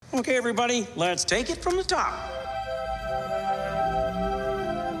Okay, everybody, let's take it from the top.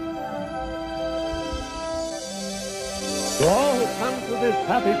 To all who come to this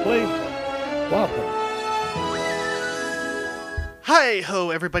happy place, welcome. Hi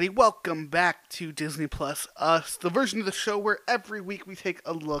ho everybody, welcome back to Disney Plus Us, the version of the show where every week we take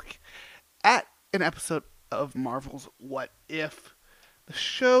a look at an episode of Marvel's What If, the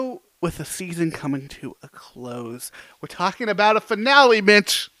show with the season coming to a close. We're talking about a finale,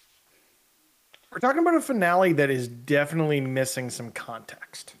 Mitch. We're talking about a finale that is definitely missing some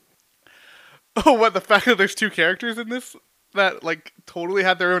context. Oh, what, the fact that there's two characters in this that like totally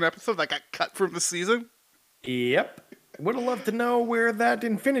had their own episode that got cut from the season? Yep. Would have loved to know where that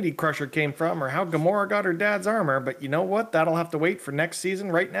Infinity Crusher came from or how Gamora got her dad's armor, but you know what? That'll have to wait for next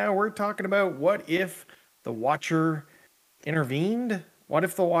season. Right now, we're talking about what if the Watcher intervened? What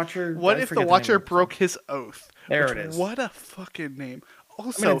if the Watcher... What if the Watcher broke his oath? There it is. What a fucking name.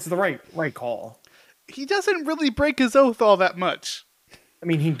 Also, I mean, it's the right call. He doesn't really break his oath all that much. I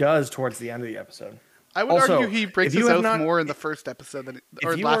mean, he does towards the end of the episode. I would argue he breaks his oath more in the first episode than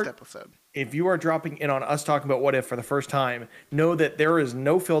last episode. If you are dropping in on us talking about What If for the first time, know that there is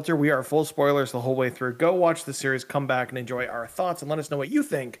no filter. We are full spoilers the whole way through. Go watch the series, come back and enjoy our thoughts, and let us know what you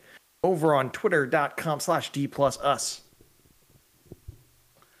think over on twitter.com/D+us.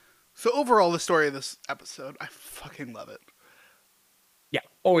 So overall, the story of this episode, I fucking love it. Yeah.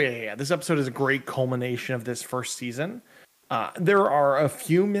 Oh, yeah. This episode is a great culmination of this first season. There are a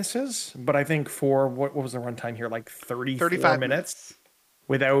few misses, but I think for what was the runtime here? Like 35 minutes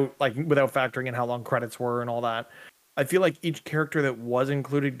without factoring in how long credits were and all that. I feel like each character that was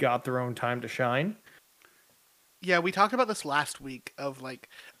included got their own time to shine. Yeah, we talked about this last week of like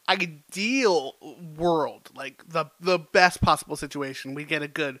ideal world, like the best possible situation. We get a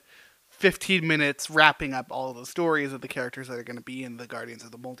good 15 minutes wrapping up all of the stories of the characters that are going to be in the Guardians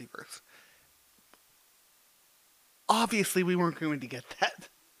of the Multiverse. Obviously, we weren't going to get that.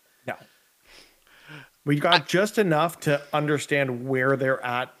 No. We got just enough to understand where they're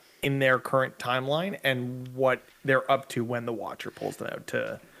at in their current timeline and what they're up to when the Watcher pulls them out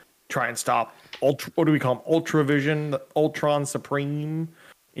to try and stop what do we call them? Ultravision, Ultron Supreme,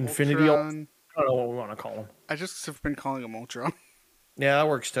 Infinity. Ultron. I don't know what we want to call them. I just have been calling him Ultron. Yeah, that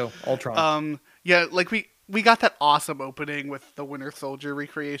works too. Ultron. Yeah, like we got that awesome opening with the Winter Soldier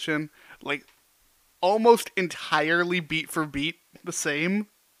recreation. Like, almost entirely beat for beat the same.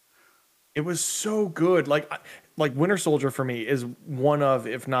 It was so good. Like Winter Soldier for me is one of,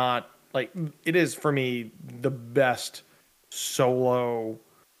 if not like it is for me, the best solo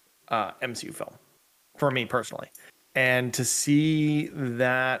MCU film for me personally. And to see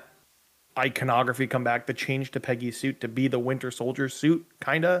that iconography come back, the change to Peggy's suit to be the Winter Soldier suit,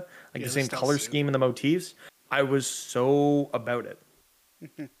 kind of like the same color scheme and the motifs, I was so about it.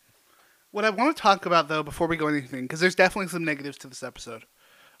 What I want to talk about, though, before we go anything, because there's definitely some negatives to this episode,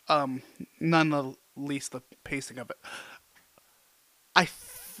 none the least the pacing of it.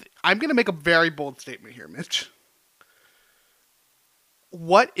 I'm going to make a very bold statement here, Mitch.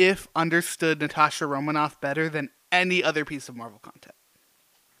 What if understood Natasha Romanoff better than any other piece of Marvel content?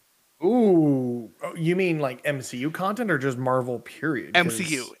 Ooh, you mean like MCU content or just Marvel period?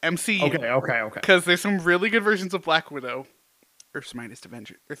 MCU. Okay. Because there's some really good versions of Black Widow. Earth's Mightiest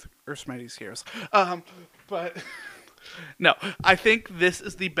Heroes. But no, I think this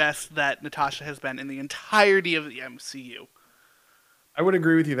is the best that Natasha has been in the entirety of the MCU. I would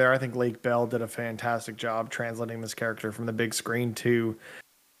agree with you there. I think Lake Bell did a fantastic job translating this character from the big screen to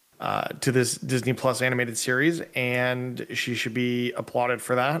this Disney Plus animated series, and she should be applauded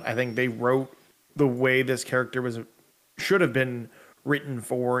for that. I think they wrote the way this character should have been written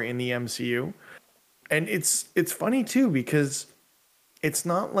for in the MCU. And it's funny too, because it's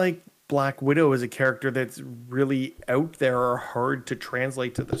not like Black Widow is a character that's really out there or hard to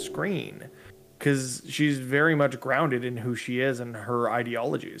translate to the screen, because she's very much grounded in who she is and her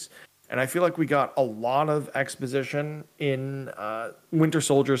ideologies. And I feel like we got a lot of exposition in Winter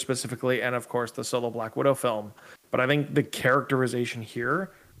Soldier specifically, and of course the solo Black Widow film. But I think the characterization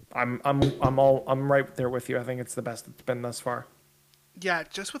here, I'm right there with you. I think it's the best it's been thus far. Yeah,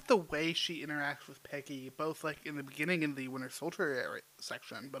 just with the way she interacts with Peggy, both like in the beginning in the Winter Soldier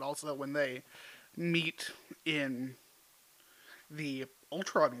section, but also when they meet in the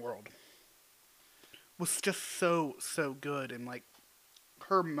Ultron world, was just so good. And like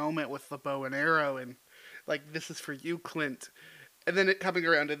her moment with the bow and arrow, and like, this is for you, Clint, and then it coming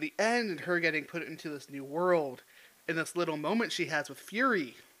around to the end and her getting put into this new world, and this little moment she has with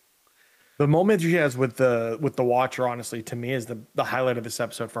Fury. The moment she has with the Watcher, honestly, to me is the highlight of this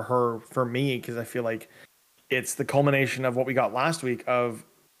episode for me, because I feel like it's the culmination of what we got last week of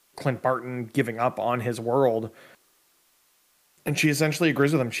Clint Barton giving up on his world. And she essentially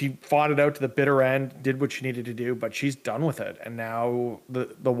agrees with him. She fought it out to the bitter end, did what she needed to do, but she's done with it. And now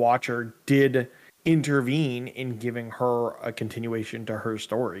the Watcher did intervene in giving her a continuation to her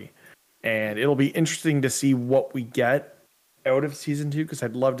story. And it'll be interesting to see what we get out of season 2, because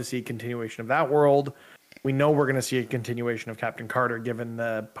I'd love to see a continuation of that world. We know we're going to see a continuation of Captain Carter, given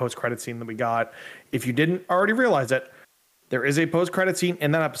the post-credit scene that we got. If you didn't already realize it, there is a post-credit scene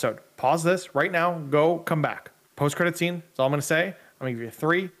in that episode. Pause this right now. Go, come back. Post-credit scene. That's all I'm going to say. I'm going to give you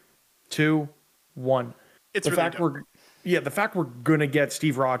 3, 2, 1. It's the really fact dope. the fact we're going to get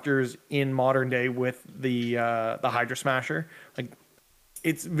Steve Rogers in modern day with the Hydra Smasher, like,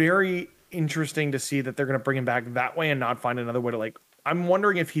 it's very interesting to see that they're going to bring him back that way and not find another way to, like, I'm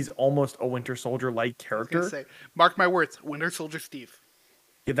wondering if he's almost a Winter Soldier-like character. Say, mark my words, Winter Soldier Steve.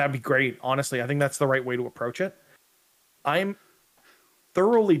 Yeah, that'd be great. Honestly, I think that's the right way to approach it. I'm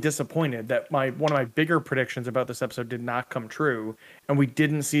thoroughly disappointed that one of my bigger predictions about this episode did not come true, and we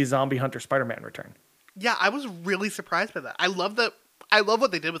didn't see Zombie Hunter Spider-Man return. Yeah, I was really surprised by that. I love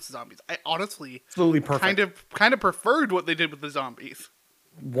what they did with the zombies. I honestly Absolutely perfect. kind of preferred what they did with the zombies.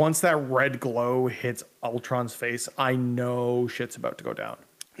 Once that red glow hits Ultron's face, I know shit's about to go down.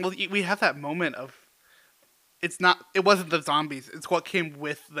 Well, we have that moment of it wasn't the zombies, it's what came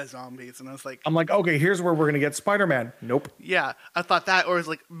with the zombies, and I was like, I'm like, okay, here's where we're gonna get Spider-Man. Nope. yeah, I thought that, or it's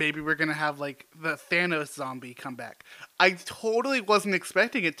like maybe we're gonna have like the Thanos zombie come back. I totally wasn't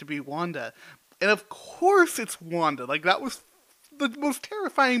expecting it to be Wanda, and of course it's Wanda. Like, that was the most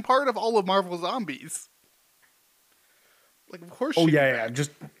terrifying part of all of Marvel Zombies. Like, of course. Oh yeah.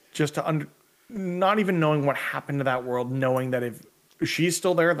 Just to not even knowing what happened to that world, knowing that if she's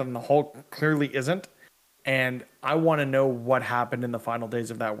still there, then the Hulk clearly isn't. And I want to know what happened in the final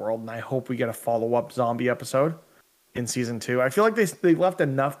days of that world, and I hope we get a follow-up zombie episode in season 2. I feel like they left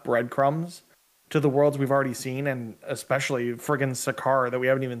enough breadcrumbs to the worlds we've already seen, and especially friggin' Sakaar that we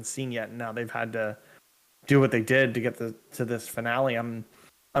haven't even seen yet. And now they've had to do what they did to get to this finale. I'm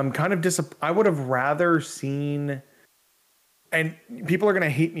kind of disappointed. I would have rather seen, and people are going to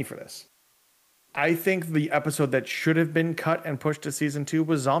hate me for this, I think the episode that should have been cut and pushed to season 2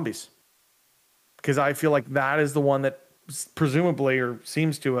 was Zombies. Because I feel like that is the one that presumably, or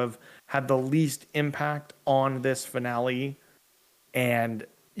seems to have, had the least impact on this finale. And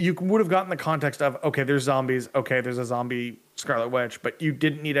you would have gotten the context of, okay, there's zombies, okay, there's a zombie Scarlet Witch, but you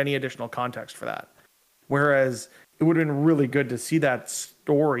didn't need any additional context for that. Whereas it would have been really good to see that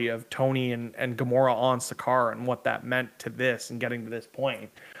story of Tony and Gamora on Sakaar and what that meant to this and getting to this point.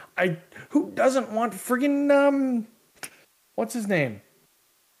 Who doesn't want friggin' what's his name?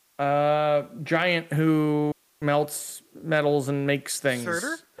 Giant who melts metals and makes things.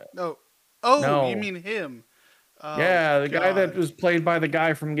 Surtur? No. Oh, No. You mean him? Oh, Yeah, the guy that God. was played by the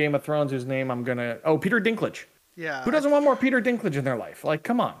guy from Game of Thrones, whose name Peter Dinklage. Yeah. Who doesn't want more Peter Dinklage in their life? Like,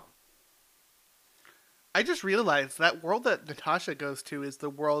 come on. I just realized that world that Natasha goes to is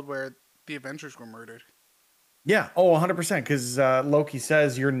the world where the Avengers were murdered. Yeah. Oh, 100%. Because Loki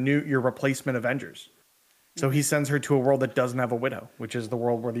says your replacement Avengers. So he sends her to a world that doesn't have a widow, which is the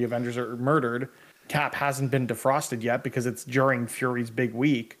world where the Avengers are murdered. Cap hasn't been defrosted yet because it's during Fury's big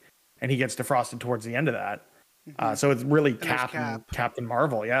week, and he gets defrosted towards the end of that. So it's really there's Cap Cap. and Captain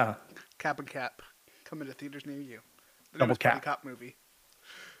Marvel. Yeah. Cap and Cap. Coming to theaters near you. The Double newest Buddy Cap. Cop movie.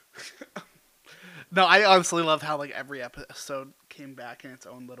 No, I honestly love how like every episode came back in its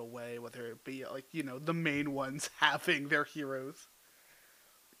own little way, whether it be like, the main ones having their heroes.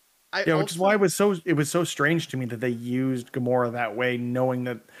 Yeah, which is why it was so strange to me that they used Gamora that way, knowing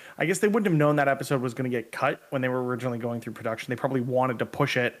that I guess they wouldn't have known that episode was going to get cut when they were originally going through production. They probably wanted to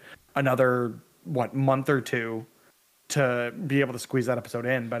push it another month or two to be able to squeeze that episode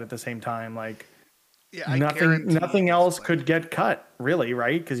in, but at the same time, like, yeah, nothing else could get cut, really,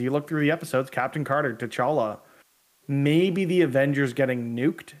 right? Because you look through the episodes, Captain Carter, T'Challa, maybe the Avengers getting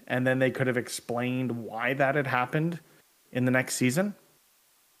nuked, and then they could have explained why that had happened in the next season.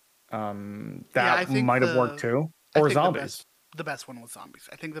 That might have worked too. Or zombies. The best one was zombies.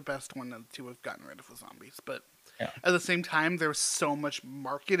 I think the best one to have gotten rid of was zombies. But at the same time, there was so much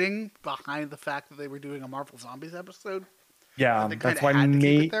marketing behind the fact that they were doing a Marvel Zombies episode. Yeah, They that's kinda why had to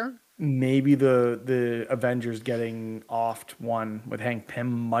keep it there. maybe the Avengers getting offed one with Hank Pym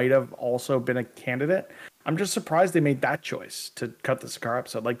might have also been a candidate. I'm just surprised they made that choice to cut the Sakaar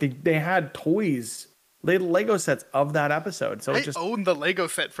episode. Like they had toys. They had Lego sets of that episode. So I it just, own the Lego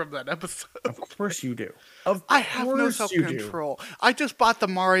set from that episode. of course you do. Of I have no course you do. self-control. I just bought the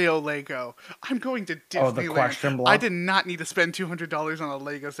Mario Lego. I'm going to Disneyland. Oh, the question block? I did not need to spend $200 on a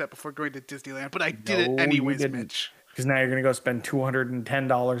Lego set before going to Disneyland, but I did it anyways, Mitch. Because now you're gonna go spend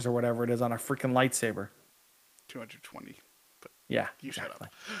 $210 or whatever it is on a freaking lightsaber. 220. But Yeah, you shut up.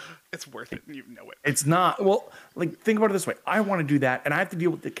 It's worth it, and you know it. It's not. Well, like think about it this way: I want to do that, and I have to deal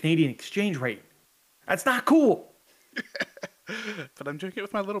with the Canadian exchange rate. That's not cool. But I'm doing it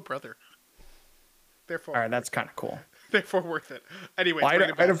with my little brother. Therefore, All right, that's kind of cool. therefore worth it. Anyway, I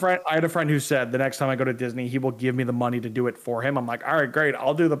had a friend who said the next time I go to Disney, he will give me the money to do it for him. I'm like, all right, great.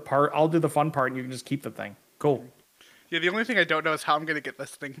 I'll do the fun part, and you can just keep the thing. Cool. Yeah, the only thing I don't know is how I'm going to get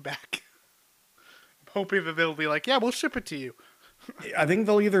this thing back. I'm hoping that they'll be like, yeah, we'll ship it to you. I think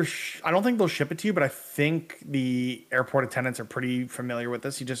they'll either. I don't think they'll ship it to you, but I think the airport attendants are pretty familiar with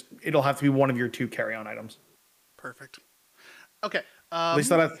this. It'll have to be one of your 2 carry-on items. Perfect. Okay. At least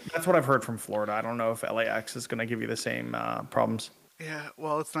that's what I've heard from Florida. I don't know if LAX is going to give you the same problems. Yeah,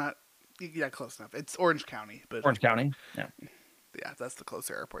 well, it's not. Yeah, close enough. It's Orange County, but Orange County. Yeah. yeah, that's the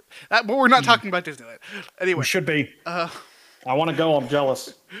closer airport. But we're not talking about Disneyland. Anyway, We should be. I want to go. I'm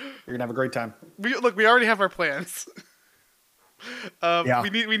jealous. You're gonna have a great time. we already have our plans. Yeah. We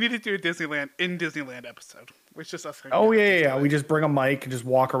need to do a Disneyland episode. It's just us. hanging Oh out at yeah. Disneyland. We just bring a mic and just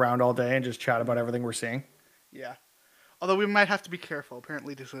walk around all day and just chat about everything we're seeing. Yeah. Although we might have to be careful.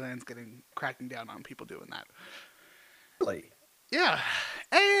 Apparently, Disneyland's cracking down on people doing that. Really? Yeah.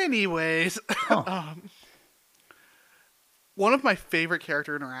 Anyways, one of my favorite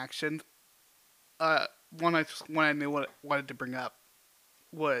character interactions, one I wanted to bring up,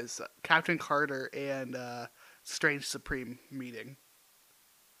 was Captain Carter and Strange Supreme meeting.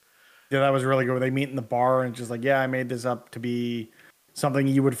 Yeah, that was really good. Where they meet in the bar and just like, yeah, I made this up to be something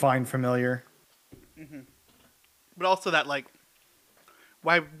you would find familiar. But also that like,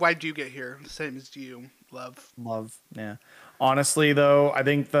 why'd you get here? The same as you, love. Yeah. Honestly, though, I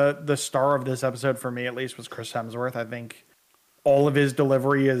think the star of this episode for me, at least, was Chris Hemsworth. I think all of his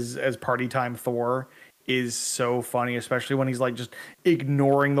delivery as Party Time Thor is so funny, especially when he's like just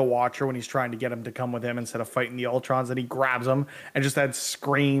ignoring the Watcher when he's trying to get him to come with him instead of fighting the Ultrons, and he grabs him, and just that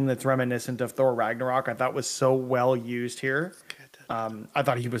scream that's reminiscent of Thor Ragnarok. I thought was so well used here. I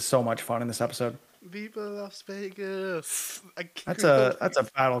thought he was so much fun in this episode. Viva Las Vegas! That's a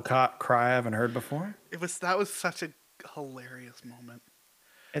battle cry I haven't heard before. That was such a hilarious moment.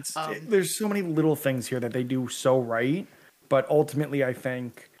 There's so many little things here that they do so right, but ultimately I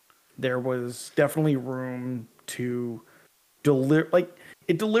think there was definitely room to deliver. Like,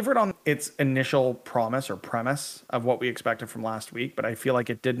 it delivered on its initial promise or premise of what we expected from last week, but I feel like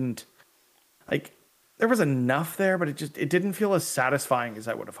it didn't. Like, there was enough there, but it didn't feel as satisfying as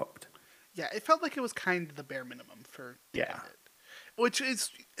I would have hoped. Yeah, it felt like it was kind of the bare minimum for Yeah. it, which is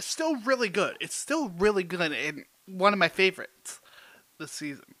still really good. It's still really good and one of my favorites this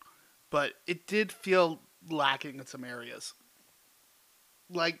season, but it did feel lacking in some areas.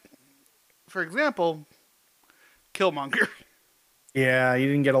 Like, for example, Killmonger. Yeah, he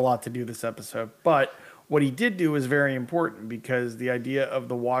didn't get a lot to do this episode, but what he did do is very important because the idea of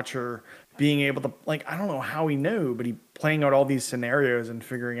the Watcher being able to, like, I don't know how he knew, but he playing out all these scenarios and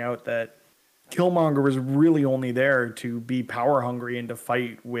figuring out that Killmonger was really only there to be power hungry and to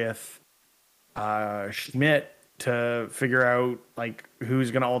fight with Schmidt to figure out like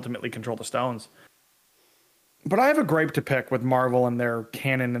who's going to ultimately control the stones. But I have a gripe to pick with Marvel and their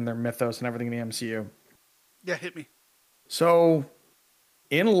canon and their mythos and everything in the MCU. Yeah, hit me. So,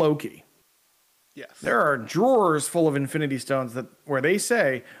 in Loki, Yes. there are drawers full of Infinity Stones where they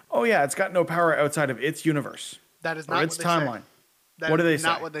say, "Oh yeah, it's got no power outside of its universe That is or not its what they timeline." say. That What do is they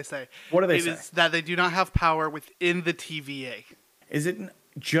not say? what they say. What do they It say? is that they do not have power within the TVA. Is it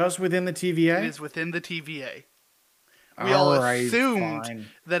just within the TVA? It is within the TVA. We all Alright, assumed fine.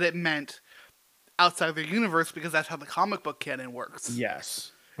 that it meant outside of the universe because that's how the comic book canon works.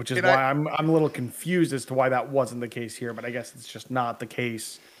 Yes, which is And why I'm a little confused as to why that wasn't the case here. But I guess it's just not the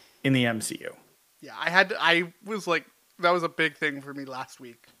case in the MCU. Yeah, I was like, that was a big thing for me last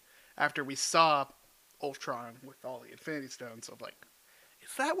week after we saw Ultron with all the Infinity Stones. I'm like,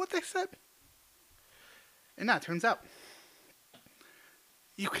 is that what they said? And now it turns out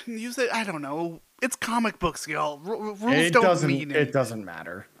you can use it. I don't know. It's comic books, y'all. Rules don't mean anything. It doesn't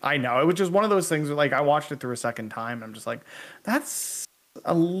matter. I know. It was just one of those things where, like, I watched it through a second time and I'm just like, that's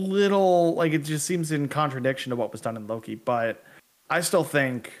a little, like, it just seems in contradiction to what was done in Loki. But I still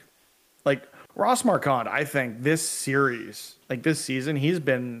think, like, Ross Marquand, I think this series, like this season, he's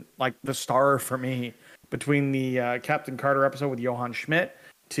been like the star for me between the Captain Carter episode with Johann Schmidt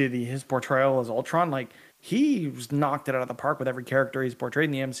to his portrayal as Ultron. Like, he's knocked it out of the park with every character he's portrayed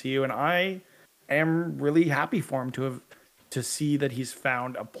in the MCU, and I am really happy for him to see that he's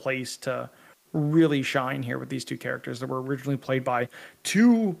found a place to really shine here with these two characters that were originally played by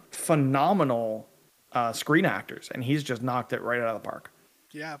two phenomenal screen actors, and he's just knocked it right out of the park.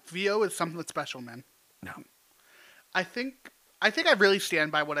 Yeah, VO is something that's special, man. No. I think I really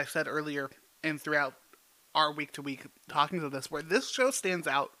stand by what I said earlier and throughout our week to week talkings of this, where this show stands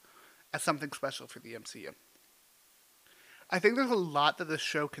out as something special for the MCU. I think there's a lot that this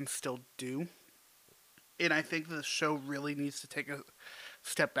show can still do, and I think the show really needs to take a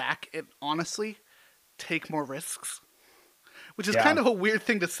step back and honestly take more risks, which is kind of a weird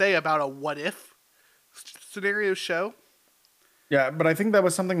thing to say about a what if scenario show. Yeah, but I think that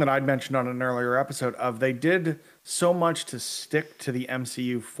was something that I'd mentioned on an earlier episode of they did so much to stick to the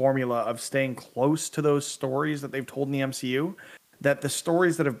MCU formula of staying close to those stories that they've told in the MCU, that the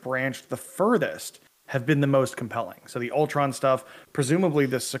stories that have branched the furthest have been the most compelling. So the Ultron stuff, presumably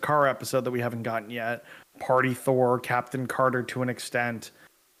the Sakaar episode that we haven't gotten yet, Party Thor, Captain Carter to an extent,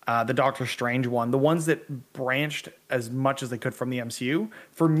 the Doctor Strange one, the ones that branched as much as they could from the MCU,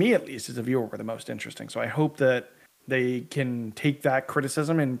 for me at least as a viewer, were the most interesting. So I hope that they can take that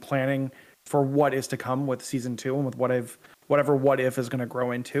criticism in planning for what is to come with season 2 and with whatever what if is going to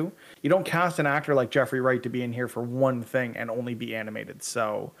grow into. You don't cast an actor like Jeffrey Wright to be in here for one thing and only be animated.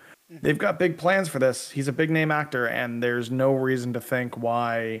 So they've got big plans for this. He's a big name actor, and there's no reason to think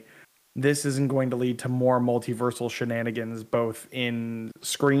why this isn't going to lead to more multiversal shenanigans, both in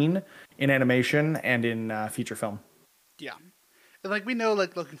screen, in animation, and in feature film. Yeah. And like we know,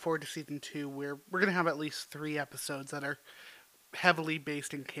 like looking forward to season 2, we're gonna have at least 3 episodes that are heavily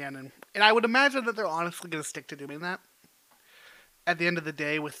based in canon, and I would imagine that they're honestly gonna stick to doing that. At the end of the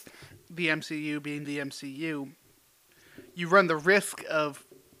day, with the MCU being the MCU, you run the risk of,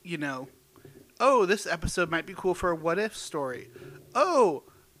 oh, this episode might be cool for a what if story. Oh,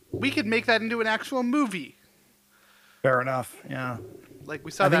 we could make that into an actual movie. Fair enough. Yeah. Like we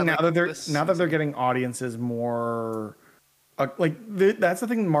saw. I think that, now that they're getting audiences more. That's the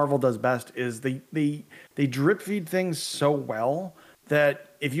thing Marvel does best is they drip feed things so well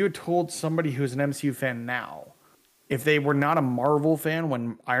that if you had told somebody who's an MCU fan now, if they were not a Marvel fan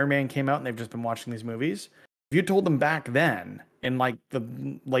when Iron Man came out and they've just been watching these movies, if you told them back then in like the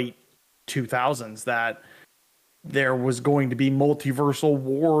late 2000s that there was going to be multiversal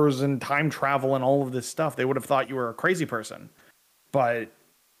wars and time travel and all of this stuff, they would have thought you were a crazy person. But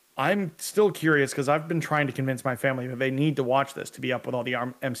I'm still curious because I've been trying to convince my family that they need to watch this to be up with all the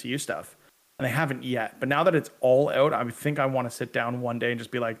MCU stuff. And they haven't yet. But now that it's all out, I think I want to sit down one day and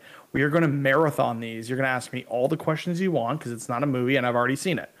just be like, we are going to marathon these. You're going to ask me all the questions you want because it's not a movie and I've already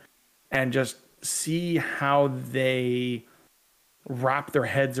seen it. And just see how they wrap their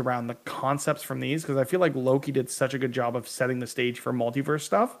heads around the concepts from these. Because I feel like Loki did such a good job of setting the stage for multiverse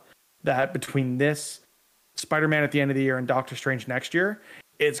stuff that between this, Spider-Man at the end of the year, and Doctor Strange next year,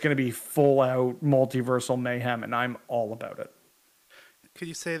 it's going to be full out multiversal mayhem, and I'm all about it. Could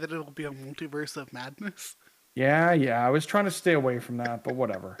you say that it'll be a multiverse of madness? Yeah. I was trying to stay away from that, but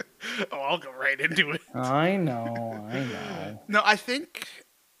whatever. Oh, I'll go right into it. I know. No, I think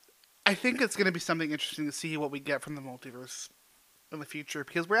it's going to be something interesting to see what we get from the multiverse in the future,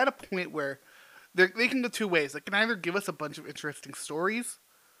 because we're at a point where they can go two ways. They can either give us a bunch of interesting stories,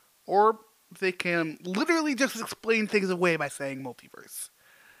 or they can literally just explain things away by saying multiverse.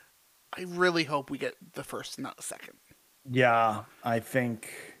 I really hope we get the first, not the second. Yeah, I think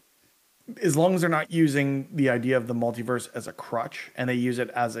as long as they're not using the idea of the multiverse as a crutch and they use it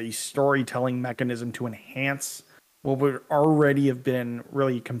as a storytelling mechanism to enhance what would already have been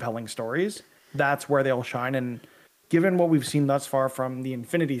really compelling stories, that's where they'll shine. And given what we've seen thus far from the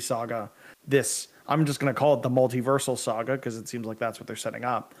Infinity Saga, this, I'm just going to call it the multiversal saga because it seems like that's what they're setting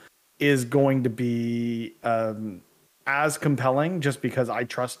up, is going to be as compelling just because I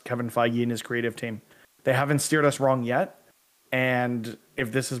trust Kevin Feige and his creative team. They haven't steered us wrong yet. And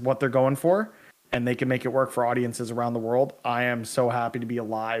if this is what they're going for and they can make it work for audiences around the world, I am so happy to be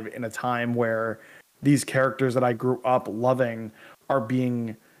alive in a time where these characters that I grew up loving are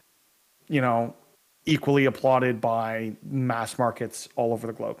being, equally applauded by mass markets all over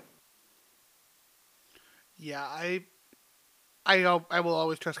the globe. Yeah, I will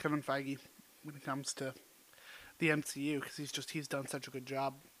always trust Kevin Feige when it comes to the MCU because he's done such a good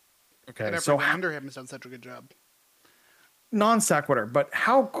job. Okay, and so everyone under him has done such a good job. Non sequitur, but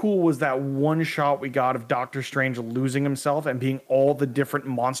how cool was that one shot we got of Doctor Strange losing himself and being all the different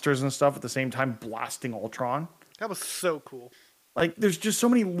monsters and stuff at the same time blasting Ultron? That was so cool. Like, there's just so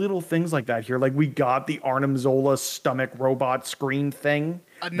many little things like that here. Like, we got the Arnim Zola stomach robot screen thing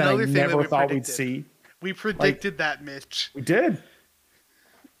Another that I never thought we'd see. We predicted that, Mitch. We did.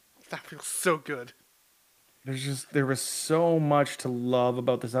 That feels so good. There was so much to love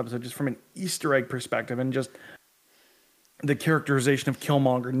about this episode, just from an Easter egg perspective, and just the characterization of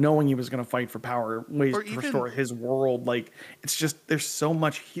Killmonger, knowing he was going to fight for power, ways Or to even- restore his world. Like, it's just, there's so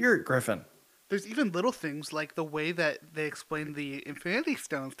much here at Griffin. There's even little things like the way that they explain the Infinity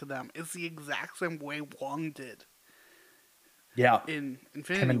Stones to them is the exact same way Wong did Yeah. in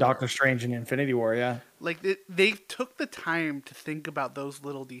Infinity Him and War. Doctor Strange in Infinity War, yeah. Like they took the time to think about those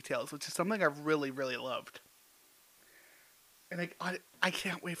little details, which is something I've really, really loved. And I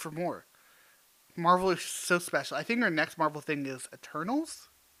can't wait for more. Marvel is so special. I think our next Marvel thing is Eternals.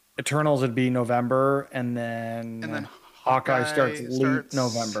 Eternals would be November, and then Hawkeye starts late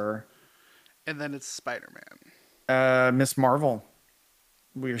November. And then it's Spider-Man. Miss Marvel.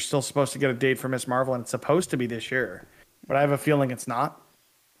 We are still supposed to get a date for Miss Marvel, and it's supposed to be this year. But I have a feeling it's not.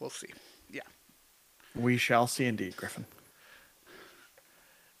 We'll see. Yeah. We shall see indeed, Griffin.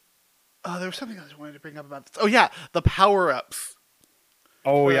 There was something else I wanted to bring up about this. Oh, yeah. The power-ups.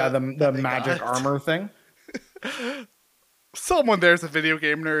 Oh, For yeah, the that they magic got. armor thing. Someone there's a video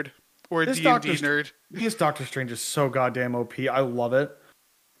game nerd. Or a This D&D nerd. This Doctor Strange is so goddamn OP. I love it.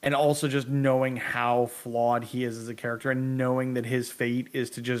 And also just knowing how flawed he is as a character and knowing that his fate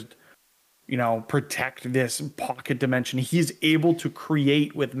is to just, protect this pocket dimension. He's able to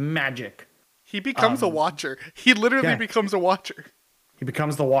create with magic. He becomes a watcher. He literally yeah. becomes a watcher. He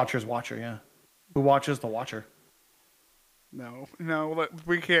becomes the Watcher's watcher, yeah. Who watches the Watcher? No,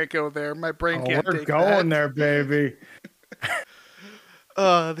 we can't go there. My brain can't We're take going that. there, baby.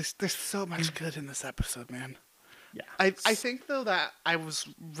 There's so much good in this episode, man. Yeah. I think though that I was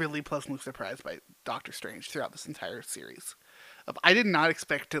really pleasantly surprised by Doctor Strange throughout this entire series. I did not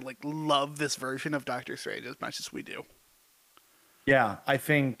expect to love this version of Doctor Strange as much as we do. Yeah, I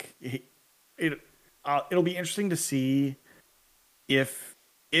think it'll be interesting to see if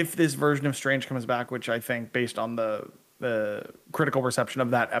this version of Strange comes back, which I think based on the critical reception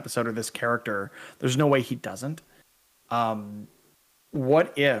of that episode of this character, there's no way he doesn't.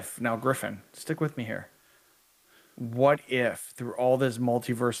 What if, now Griffin, stick with me here. What if through all this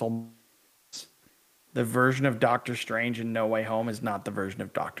multiversal, the version of Doctor Strange in No Way Home is not the version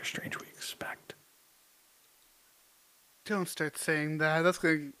of Doctor Strange we expect? Don't start saying that. That's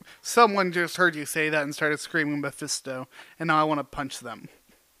going. Someone just heard you say that and started screaming Mephisto, and now I want to punch them.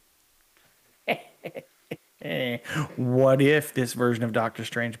 What if this version of Doctor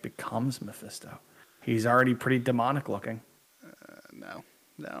Strange becomes Mephisto? He's already pretty demonic looking.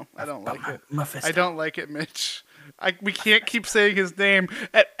 No, I don't like it. Mephisto. I don't like it, Mitch. We can't keep saying his name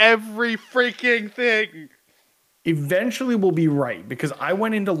at every freaking thing. Eventually we'll be right, because I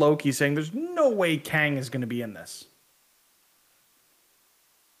went into Loki saying there's no way Kang is going to be in this.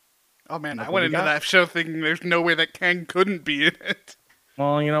 Oh man, Look I what went we into got. that show thinking there's no way that Kang couldn't be in it.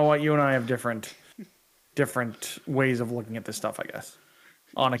 Well, you know what? You and I have different ways of looking at this stuff, I guess.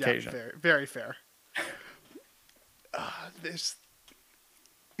 On occasion. Yeah, very fair.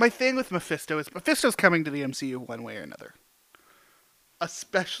 My thing with Mephisto is Mephisto's coming to the MCU one way or another.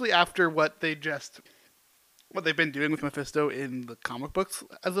 Especially after what they've been doing with Mephisto in the comic books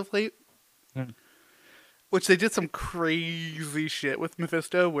as of late. Which they did some crazy shit with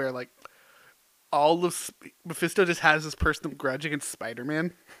Mephisto where all of Mephisto just has this personal grudge against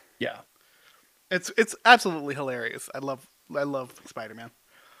Spider-Man. Yeah. It's absolutely hilarious. I love Spider-Man.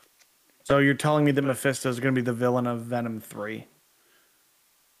 So you're telling me that Mephisto is going to be the villain of Venom 3?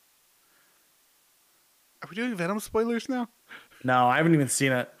 Are we doing Venom spoilers now? No, I haven't even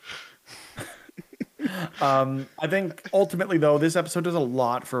seen it. I think ultimately, though, this episode does a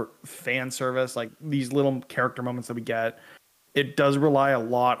lot for fan service, like these little character moments that we get. It does rely a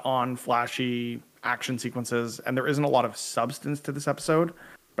lot on flashy action sequences, and there isn't a lot of substance to this episode.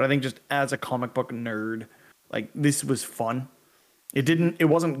 But I think just as a comic book nerd, this was fun. It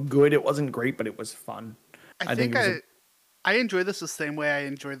wasn't good, it wasn't great, but it was fun. I think I enjoy this the same way I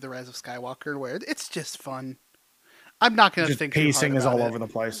enjoyed The Rise of Skywalker, where it's just fun. I'm not going to just think pacing too hard is about all it. over the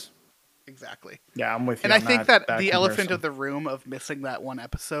place. Exactly. Yeah, I'm with you. And I on think that the comparison. elephant of the room of missing that one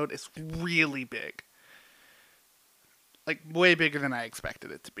episode is really big. Way bigger than I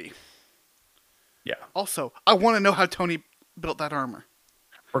expected it to be. Yeah. Also, I want to know how Tony built that armor.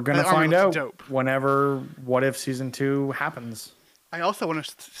 We're going to That armor find looks out dope. whenever What If Season 2 happens. I also want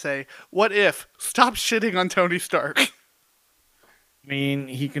to say, what if? Stop shitting on Tony Stark. I mean,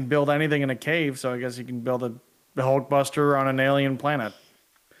 he can build anything in a cave, so I guess he can build a Hulkbuster on an alien planet.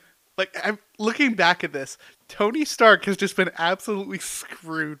 I'm looking back at this. Tony Stark has just been absolutely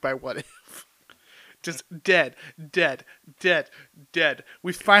screwed by What If. Just dead.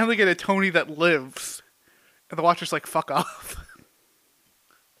 We finally get a Tony that lives. And the Watcher's like, fuck off.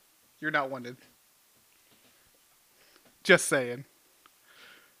 You're not wanted. Just saying.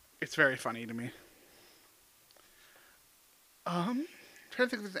 It's very funny to me. Trying to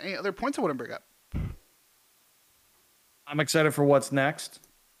think if there's any other points I want to bring up. I'm excited for what's next.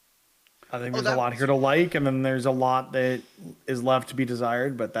 I think there's a lot was- here to like, and then there's a lot that is left to be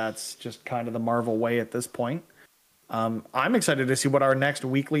desired, but that's just kind of the Marvel way at this point. I'm excited to see what our next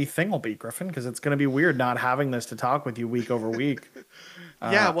weekly thing will be, Griffin, because it's going to be weird not having this to talk with you week over week.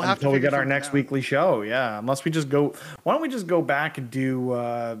 Yeah, we'll have to until we figure get our something next out. weekly show. Yeah, unless we just go. Why don't we just go back and do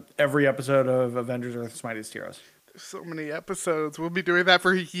every episode of Avengers: Earth's Mightiest Heroes? There's so many episodes. We'll be doing that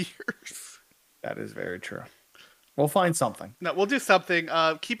for years. That is very true. We'll find something. No, we'll do something.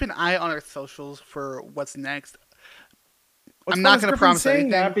 Keep an eye on our socials for what's next. I'm not going to promise saying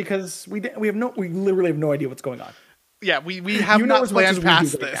anything. that because we literally have no idea what's going on. Yeah, we have You know not as much as planned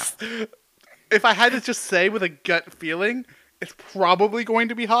we do past right this. If I had to just say with a gut feeling, it's probably going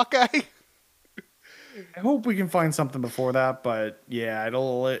to be Hawkeye. I hope we can find something before that, but yeah,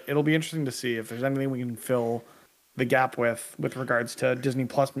 it'll be interesting to see if there's anything we can fill the gap with regards to Disney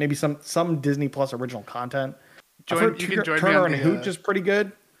Plus, maybe some Disney Plus original content. You can join me Turner on and the, Hooch is pretty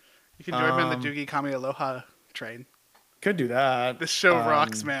good. You can join me on the Doogie Kami Aloha train. Could do that. This show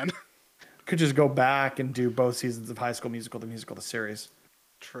rocks, man. Could just go back and do both seasons of High School Musical, the series.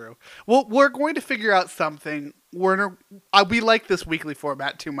 True. Well, we're going to figure out something. We like this weekly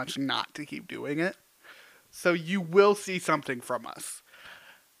format too much not to keep doing it. So you will see something from us.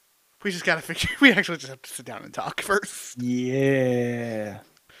 We just got to figure. We actually just have to sit down and talk first. Yeah.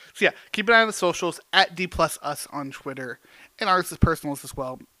 So yeah, keep an eye on the socials at D+Us on Twitter, and ours is personals as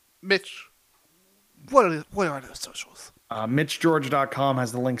well. Mitch, what are those socials? MitchGeorge.com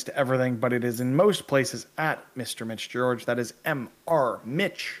has the links to everything, but it is in most places at Mr. Mitch George. That is Mr.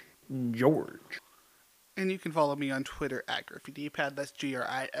 Mitch George. And you can follow me on Twitter at GriffyDpad. That's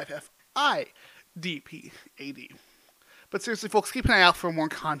GriffIDPAD. But seriously, folks, keep an eye out for more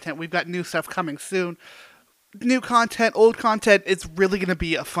content. We've got new stuff coming soon. New content, old content. It's really going to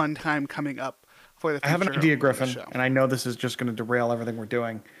be a fun time coming up for the future. I have an idea, of the Griffin, show. and I know this is just going to derail everything we're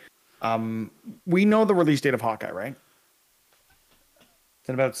doing. We know the release date of Hawkeye, right? It's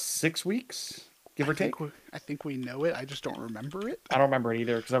in about 6 weeks, give or take. I think we know it. I just don't remember it. I don't remember it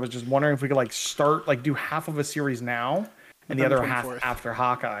either because I was just wondering if we could do half of a series now and the November other half 24th. after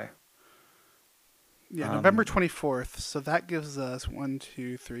Hawkeye. Yeah, November 24th. So that gives us 1,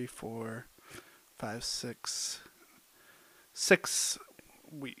 2, 3, 4, 5, 6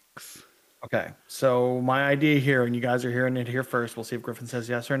 weeks. Okay, so my idea here, and you guys are hearing it here first. We'll see if Griffin says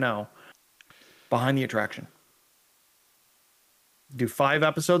yes or no. Behind the Attraction. Do 5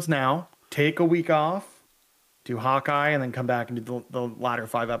 episodes now. Take a week off. Do Hawkeye, and then come back and do the latter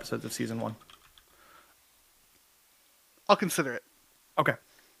 5 episodes of season 1. I'll consider it. Okay.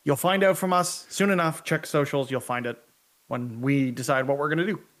 You'll find out from us soon enough. Check socials. You'll find it when we decide what we're going to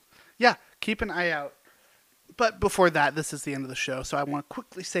do. Yeah, keep an eye out. But before that, this is the end of the show, so I want to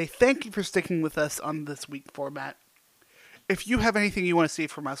quickly say thank you for sticking with us on this week format. If you have anything you want to see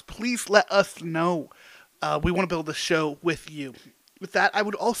from us, please let us know. We want to build a show with you. With that, I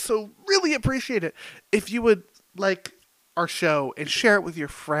would also really appreciate it if you would like our show and share it with your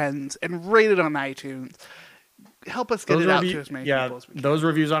friends and rate it on iTunes. Help us get it out to as many people as we can. Those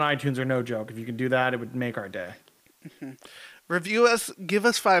reviews on iTunes are no joke. If you can do that, it would make our day. Review us, give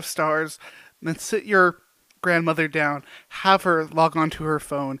us 5 stars, then sit your grandmother down, have her log on to her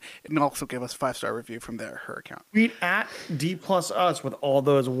phone, and also give us a 5-star review from her account. Tweet at D+Us with all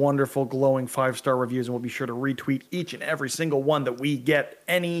those wonderful glowing 5-star reviews, and we'll be sure to retweet each and every single one that we get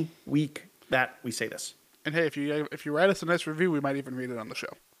any week that we say this. And hey, if you write us a nice review, we might even read it on the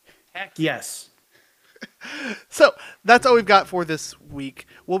show. Heck yes. So that's all we've got for this week.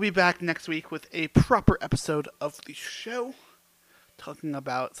 We'll be back next week with a proper episode of the show, talking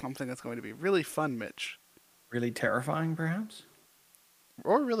about something that's going to be really fun, Mitch. Really terrifying, perhaps?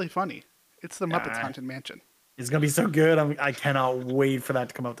 Or really funny. It's the Muppets Haunted Mansion. It's going to be so good. I cannot wait for that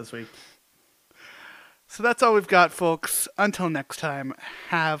to come out this week. So that's all we've got, folks. Until next time,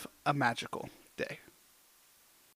 have a magical day.